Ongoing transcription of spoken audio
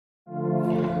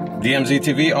DMZ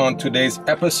TV. On today's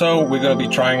episode, we're going to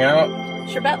be trying out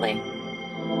Serbetli.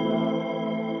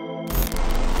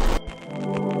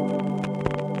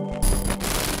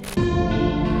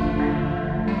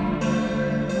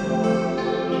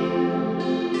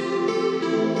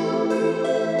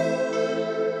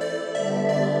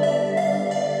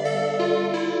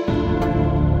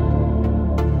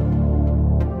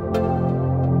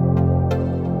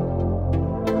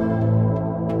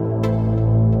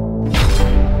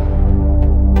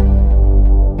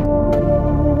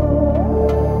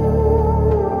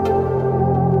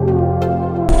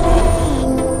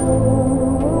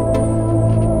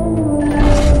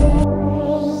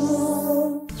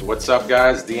 What's up,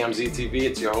 guys? DMZ TV,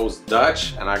 it's your host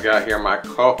Dutch, and I got here my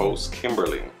co-host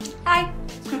Kimberly. Hi.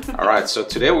 Alright, so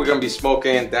today we're going to be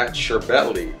smoking that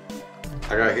Serbetli.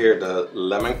 I got here the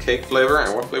lemon cake flavor,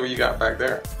 and what flavor you got back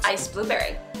there? Iced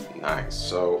blueberry. Nice.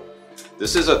 So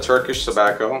this is a Turkish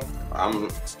tobacco. I'm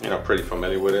pretty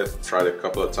familiar with it, tried it a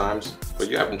couple of times, but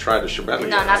you haven't tried the Serbetli yet,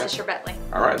 No, not right? the Serbetli.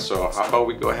 Alright, so how about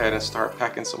we go ahead and start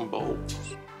packing some bowls.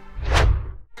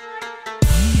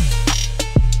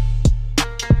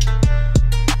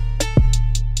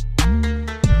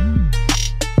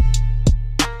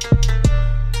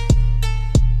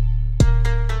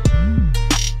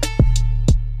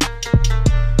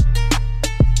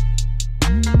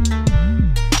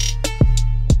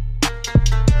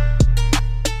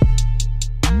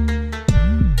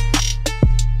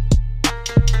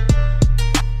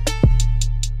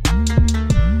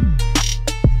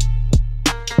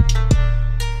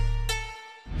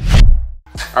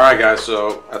 Alright guys,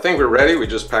 so I think we're ready. We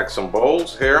just packed some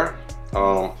bowls here.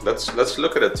 Let's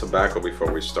look at the tobacco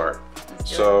before we start.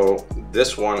 So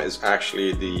this one is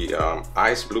actually the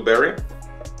iced blueberry.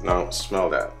 Now smell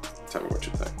that. Tell me what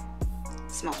you think.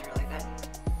 It smells really good.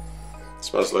 It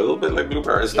smells a little bit like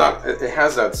blueberry. It's not. It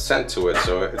has that scent to it,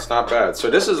 so it's not bad. So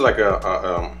this is like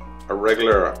a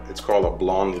regular. It's called a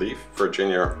blonde leaf,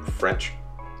 Virginia French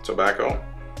tobacco,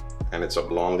 and it's a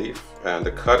blonde leaf, and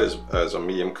the cut is a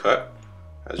medium cut,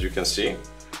 as you can see.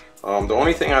 The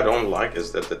only thing I don't like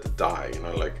is that the dye,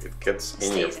 like it gets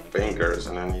in your fingers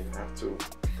and then you have to,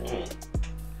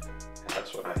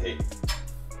 that's what I hate.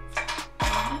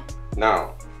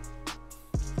 Now,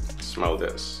 smell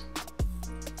this.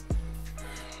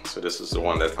 So this is the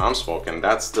one that I'm smoking.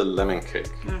 That's the lemon cake.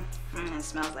 It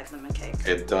smells like lemon cake.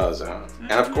 It does, huh?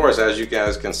 And of course, as you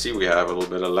guys can see, we have a little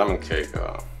bit of lemon cake.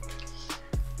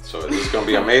 So this is gonna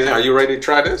be amazing. Are you ready to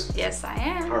try this? Yes, I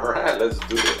am. All right, let's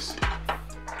do this. I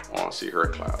want to see her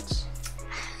clouds.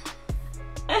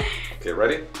 Okay,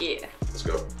 ready? Yeah. Let's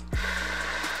go.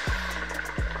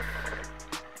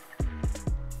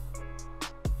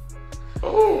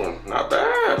 Oh, not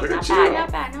bad. Look at you.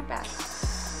 Not bad, not bad.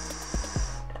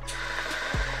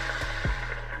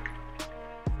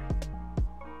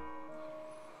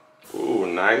 Ooh,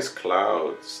 nice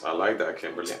clouds. I like that,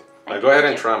 Kimberly. Now go ahead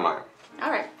and try mine.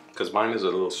 All right. Because mine is a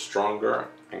little stronger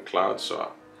in clouds,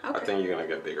 so Okay. I think you're gonna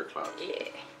get bigger clouds. Yeah.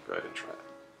 Go ahead and try it.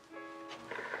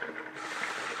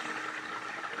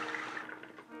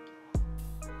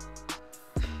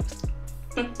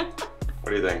 What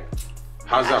do you think?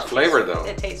 How's that flavor though?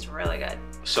 It tastes really good.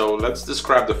 So let's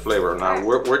describe the flavor. Now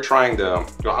we're trying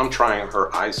I'm trying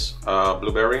her ice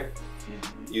blueberry.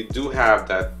 You do have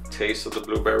that taste of the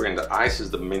blueberry, and the ice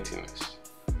is the mintiness.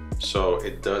 So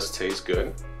it does taste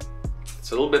good.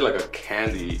 It's a little bit like a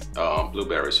candy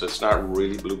blueberry, so it's not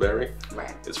really blueberry.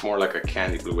 Right. It's more like a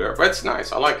candy blueberry, but it's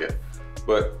nice. I like it.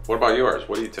 But what about yours?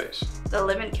 What do you taste? The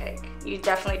lemon cake. You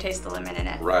definitely taste the lemon in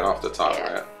it. Right off the top,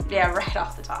 Yeah. right? Yeah, right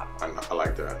off the top. I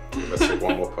like that. Let's take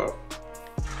one more puff.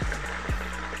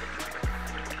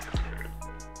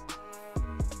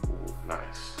 Ooh,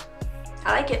 nice.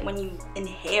 I like it when you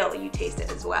inhale, you taste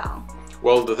it as well.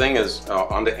 Well, the thing is,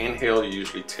 on the inhale, you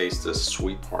usually taste the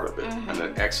sweet part of it, and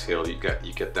then exhale, you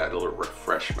get that little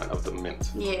refreshment of the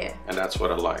mint. Yeah. And that's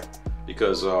what I like,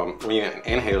 because when you're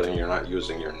inhaling, you're not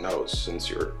using your nose, since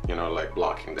you're like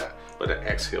blocking that. But at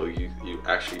exhale, you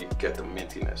actually get the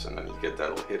mintiness, and then you get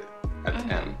that little hit at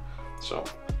the end. So.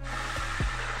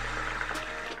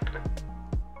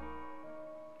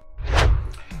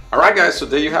 All right, guys. So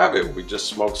there you have it. We just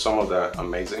smoked some of that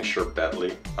amazing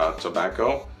Serbetli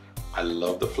tobacco. I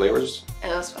love the flavors. It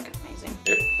was fucking amazing.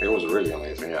 It was really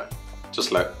amazing, yeah.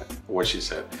 Just like what she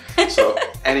said. So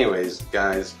anyways,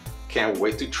 guys, can't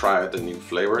wait to try the new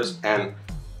flavors. And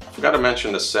I forgot to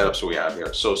mention the setups we have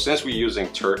here. So since we're using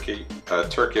Turkish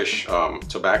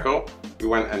tobacco, we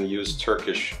went and used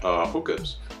Turkish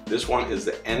hookahs. This one is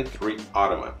the N3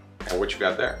 Ottoman. And what you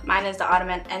got there? Mine is the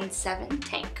Ottoman N7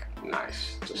 tank.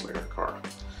 Nice, just like a car.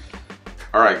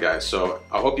 All right, guys. So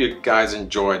I hope you guys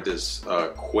enjoyed this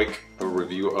quick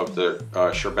review of the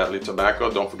Serbetli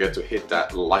tobacco. Don't forget to hit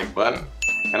that like button.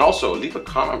 And also leave a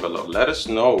comment below. Let us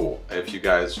know if you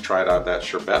guys tried out that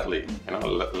Serbetli. You know,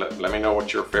 let me know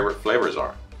what your favorite flavors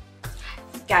are.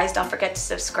 Guys, don't forget to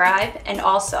subscribe, and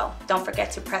also don't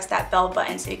forget to press that bell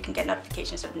button so you can get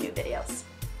notifications of new videos.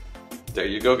 There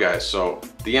you go, guys. So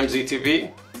DMZ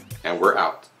TV, and we're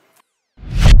out.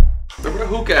 Where the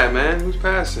hookah at, man? Who's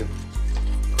passing?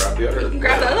 Grab the other. You can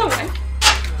grab the other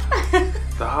one.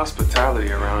 The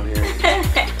hospitality around here.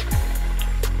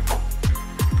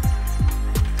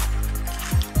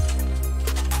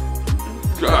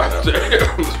 God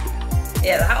damn.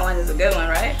 Yeah, that one is a good one,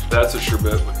 right? That's a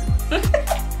Serbetli.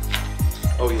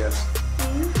 Oh yes.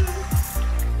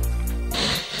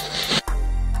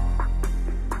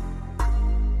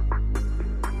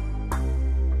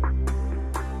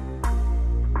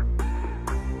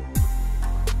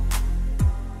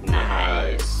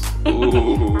 Nice.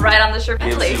 Ooh. Right on the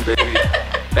Serbetli. MC baby.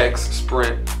 X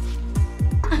sprint.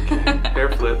 Okay.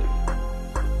 Hair flip.